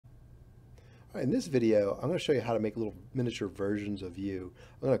All right, in this video, I'm going to show you how to make little miniature versions of you.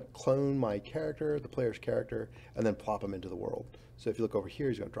 I'm going to clone my character, the player's character, and then plop them into the world. So if you look over here,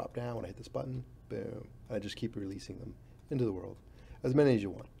 he's going to drop down. When I hit this button, boom. And I just keep releasing them into the world, as many as you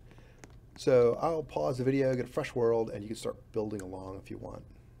want. So I'll pause the video, get a fresh world, and you can start building along if you want.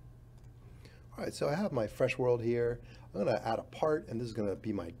 All right, so I have my fresh world here. I'm going to add a part, and this is going to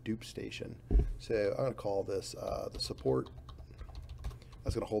be my dupe station. So I'm going to call this the support.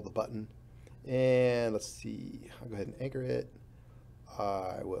 That's going to hold the button. And let's see, I'll go ahead and anchor it.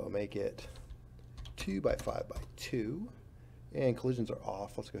 I will make it 2 by 5 by 2. And collisions are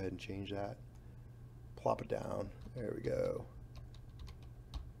off. Let's go ahead and change that. Plop it down. There we go.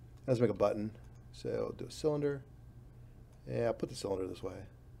 Let's make a button. So I'll do a cylinder. And I'll put the cylinder this way.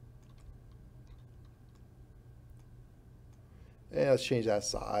 And let's change that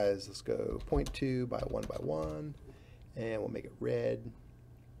size. Let's go 0.2 by 1 by 1. And we'll make it red.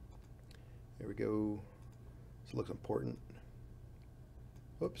 There we go. So it looks important.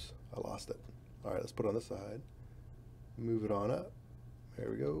 Whoops, I lost it. All right, let's put it on this side. Move it on up.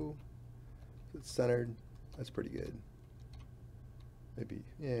 There we go. It's centered. That's pretty good. Maybe,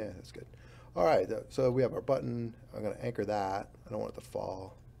 yeah, that's good. All right, so we have our button. I'm going to anchor that. I don't want it to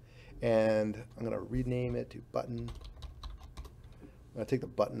fall. And I'm going to rename it to button. I'm going to take the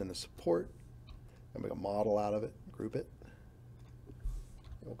button and the support and make a model out of it, group it.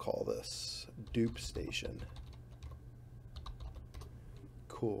 We'll call this dupe station.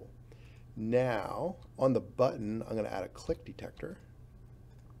 Cool. Now, on the button, I'm going to add a click detector.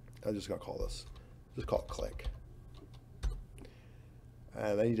 I'm just going to call this, just call it click.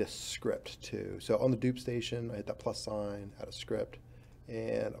 And I need a script too. So on the dupe station, I hit that plus sign, add a script,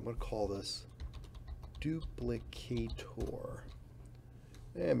 and I'm going to call this duplicator.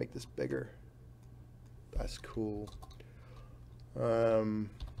 And make this bigger. That's cool. Let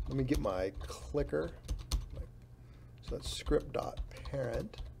me get my clicker. So that's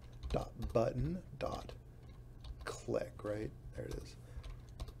script.parent.button.click, right? There it is.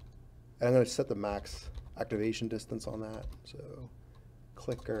 And I'm going to set the max activation distance on that. So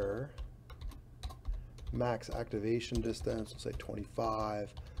clicker, max activation distance, let's say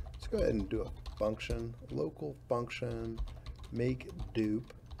 25. Let's go ahead and do a function, local function, make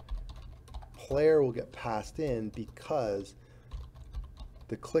dupe. Player will get passed in because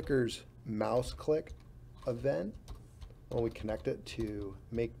the clicker's mouse click event, when we connect it to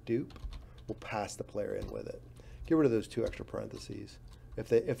make dupe, will pass the player in with it. Get rid of those 2 extra parentheses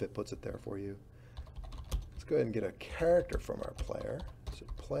if it puts it there for you. Let's go ahead and get a character from our player. So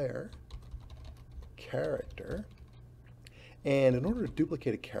player, character. And in order to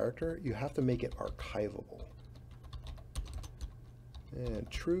duplicate a character, you have to make it archivable. And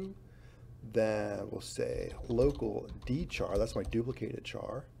true. Then we'll say local dchar, that's my duplicated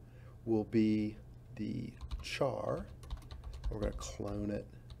char, will be the char. We're going to clone it.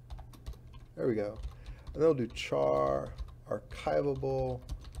 There we go. And then we'll do char archivable.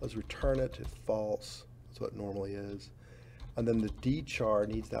 Let's return it to false. That's what it normally is. And then the dchar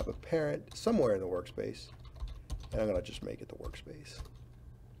needs to have a parent somewhere in the workspace. And I'm going to just make it the workspace.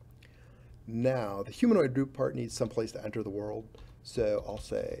 Now, the humanoid dupe part needs some place to enter the world. So I'll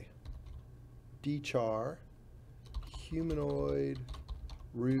say dchar humanoid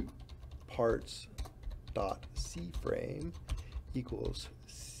root parts dot cframe equals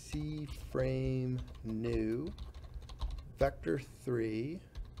cframe new vector3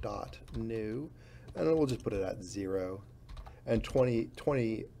 dot new, and then we'll just put it at 0 and 20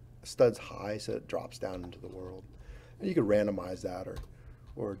 studs high, so it drops down into the world. And you could randomize that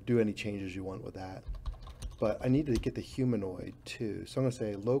or do any changes you want with that. But I need to get the humanoid too. So I'm going to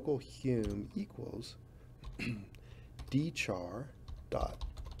say local hum equals dchar dot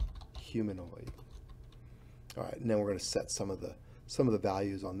humanoid. All right, and then we're going to set some of the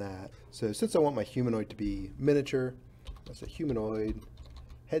values on that. So since I want my humanoid to be miniature, that's a humanoid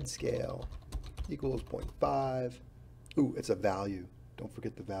head scale equals 0.5. Ooh, it's a value. Don't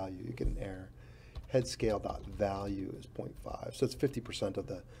forget the value. You get an error. Head scale dot value is 0.5. So it's 50% of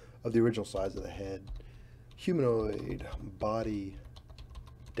the original size of the head. Humanoid body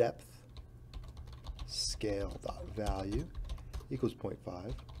depth scale dot value equals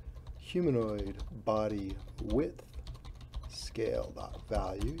 0.5. Humanoid body width scale dot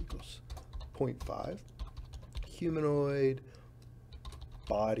value equals 0.5. Humanoid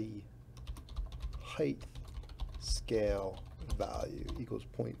body height scale value equals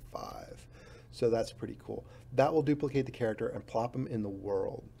 0.5. So that's pretty cool. That will duplicate the character and plop them in the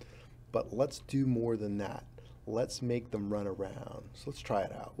world. But let's do more than that. Let's make them run around. So let's try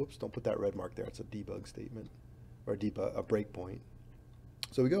it out. Whoops, don't put that red mark there. It's a debug statement or a breakpoint.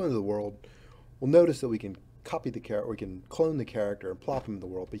 So we go into the world. Well, notice that we can copy the character, we can clone the character and plop him in the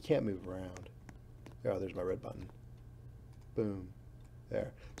world, but he can't move around. Oh, there's my red button. Boom.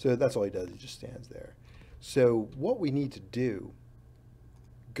 There. So that's all he does. He just stands there. So what we need to do,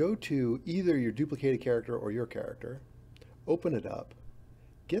 go to either your duplicated character or your character, open it up,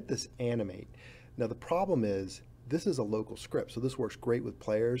 get this animate. Now the problem is this is a local script, so this works great with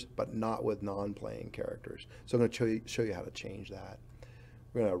players, but not with non-playing characters. So I'm going to show you how to change that.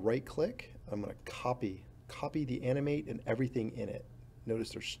 We're going to right click. I'm going to copy the animate and everything in it.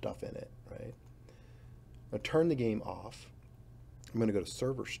 Notice there's stuff in it, right? I'm going to turn the game off. I'm going to go to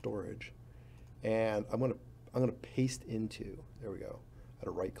server storage, and I'm going to paste into. There we go. At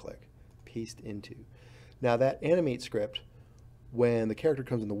a right click, paste into. Now that animate script, when the character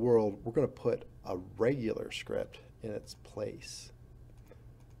comes in the world, we're going to put a regular script in its place.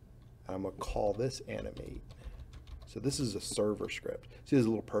 And I'm going to call this animate. So this is a server script. See, there's a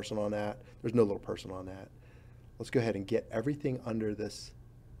little person on that. There's no little person on that. Let's go ahead and get everything under this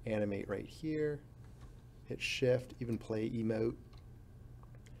animate right here. Hit shift, even play emote.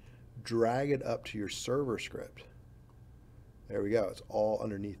 Drag it up to your server script. There we go. It's all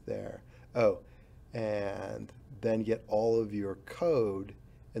underneath there. Oh, and then get all of your code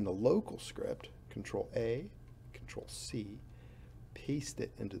in the local script. Control A, Control C, paste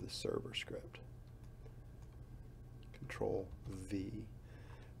it into the server script. Control V.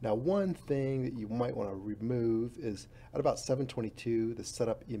 Now one thing that you might want to remove is at about 722, the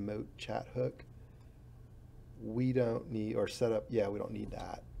setup emote chat hook. We don't need, or setup, yeah, we don't need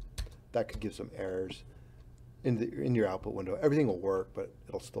that. That could give some errors in your output window. Everything will work, but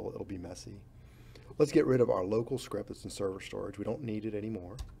it'll be messy. Let's get rid of our local script that's in server storage. We don't need it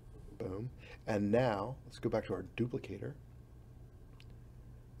anymore. Boom. And now let's go back to our duplicator.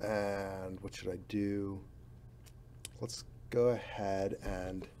 And what should I do? Let's go ahead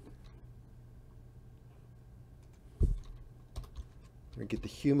and get the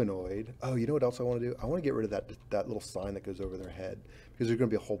humanoid. Oh, you know what else I want to do? I want to get rid of that little sign that goes over their head, because there's going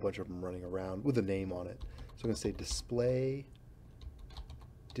to be a whole bunch of them running around with a name on it. So I'm going to say display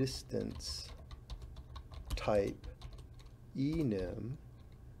distance type enum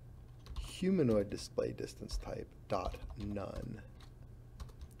humanoid display distance type dot none.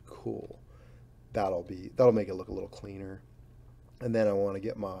 Cool. That'll make it look a little cleaner. And then I want to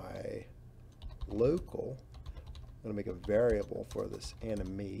get my local. I'm going to make a variable for this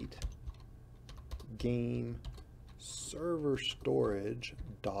animate game server storage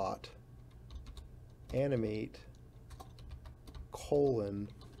dot animate colon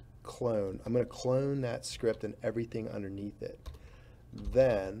clone. I'm going to clone that script and everything underneath it.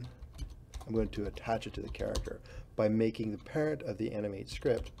 Then I'm going to attach it to the character by making the parent of the animate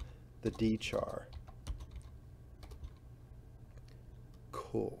script the dchar.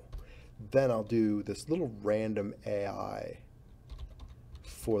 Cool. Then I'll do this little random AI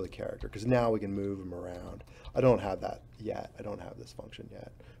for the character, because now we can move him around. I don't have that yet. I don't have this function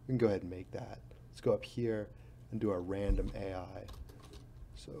yet. We can go ahead and make that. Let's go up here and do our random AI.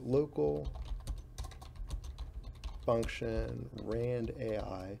 So local function rand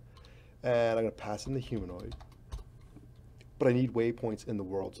AI, and I'm going to pass in the humanoid. But I need waypoints in the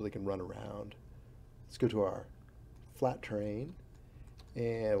world so they can run around. Let's go to our flat terrain,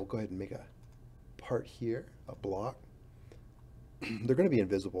 and we'll go ahead and make a part here, a block. They're going to be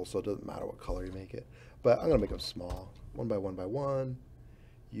invisible, so it doesn't matter what color you make it. But I'm going to make them small, 1 by 1 by 1.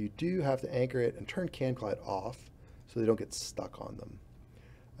 You do have to anchor it and turn CanClide off so they don't get stuck on them.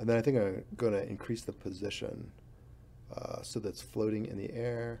 And then I think I'm going to increase the position so that it's floating in the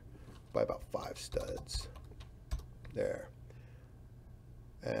air by about 5 studs. There.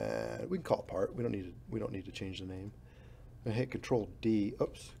 And we can call it part. We don't need to change the name. I'm going to hit Control D.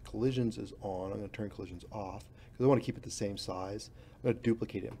 Oops, collisions is on. I'm going to turn collisions off because I want to keep it the same size. I'm going to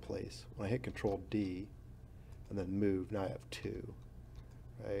duplicate it in place. When I hit Control D and then move, now I have 2.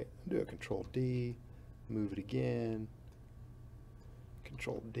 Right? Do a Control D, move it again.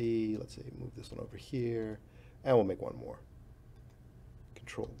 Control D. Let's say move this one over here, and we'll make one more.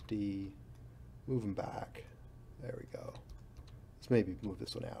 Control D, move them back. There we go. Let's maybe move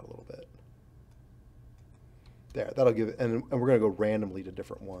this one out a little bit. There, that'll give it, and we're going to go randomly to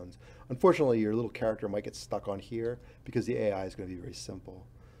different ones. Unfortunately, your little character might get stuck on here because the AI is going to be very simple.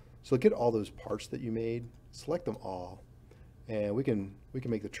 So get all those parts that you made, select them all, and we can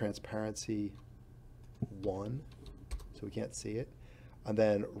make the transparency 1 so we can't see it, and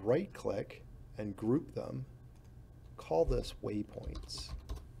then right click and group them. Call this waypoints.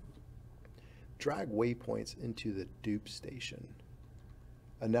 Drag waypoints into the dupe station.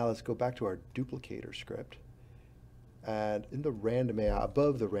 And now let's go back to our duplicator script. And in the random AI,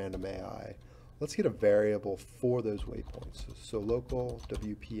 above the random AI, Let's get a variable for those waypoints. So local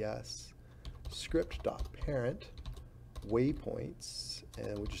WPS script.parent waypoints,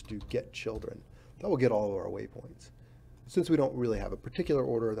 and we'll just do get children. That will get all of our waypoints. Since we don't really have a particular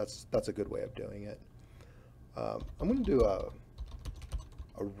order, that's a good way of doing it. I'm going to do a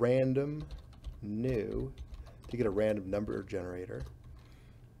random new to get a random number generator.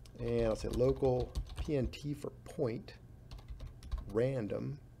 And I'll say local PNT for point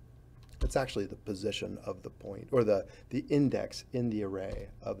random. It's actually the position of the point, or the index in the array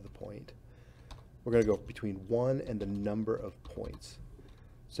of the point. We're going to go between 1 and the number of points.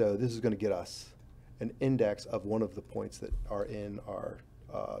 So this is going to get us an index of one of the points that are in our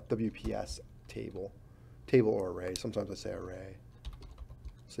WPS table or array. Sometimes I say array.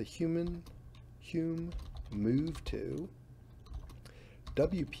 So hum move to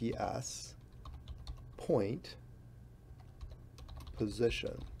WPS point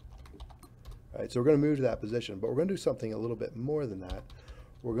position. All right, so we're going to move to that position, but we're going to do something a little bit more than that.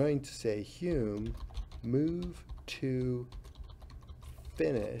 We're going to say hum move to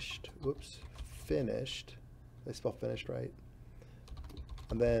finished. Whoops, finished. Did I spell finished right?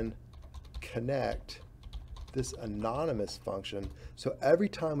 And then connect this anonymous function. So every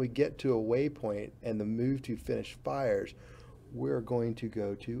time we get to a waypoint and the move to finish fires, we're going to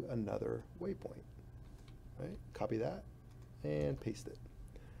go to another waypoint. Right? Copy that and paste it.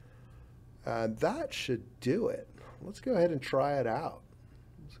 That should do it. Let's go ahead and try it out.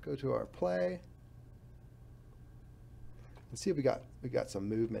 Let's go to our play and see if we got some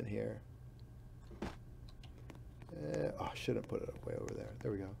movement here. Oh, I shouldn't put it way over there.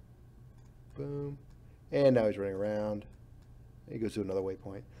 There we go. Boom. And now he's running around. He goes to another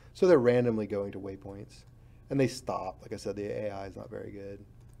waypoint. So they're randomly going to waypoints. And they stop. Like I said, the AI is not very good.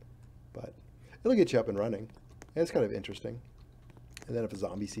 But it'll get you up and running. And it's kind of interesting. And then if a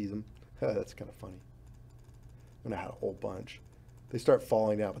zombie sees them, that's kind of funny. When I had a whole bunch. They start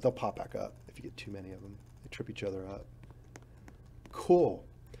falling down, but they'll pop back up if you get too many of them. They trip each other up. Cool.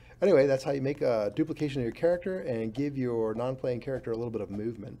 Anyway, that's how you make a duplication of your character and give your non-playing character a little bit of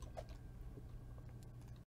movement.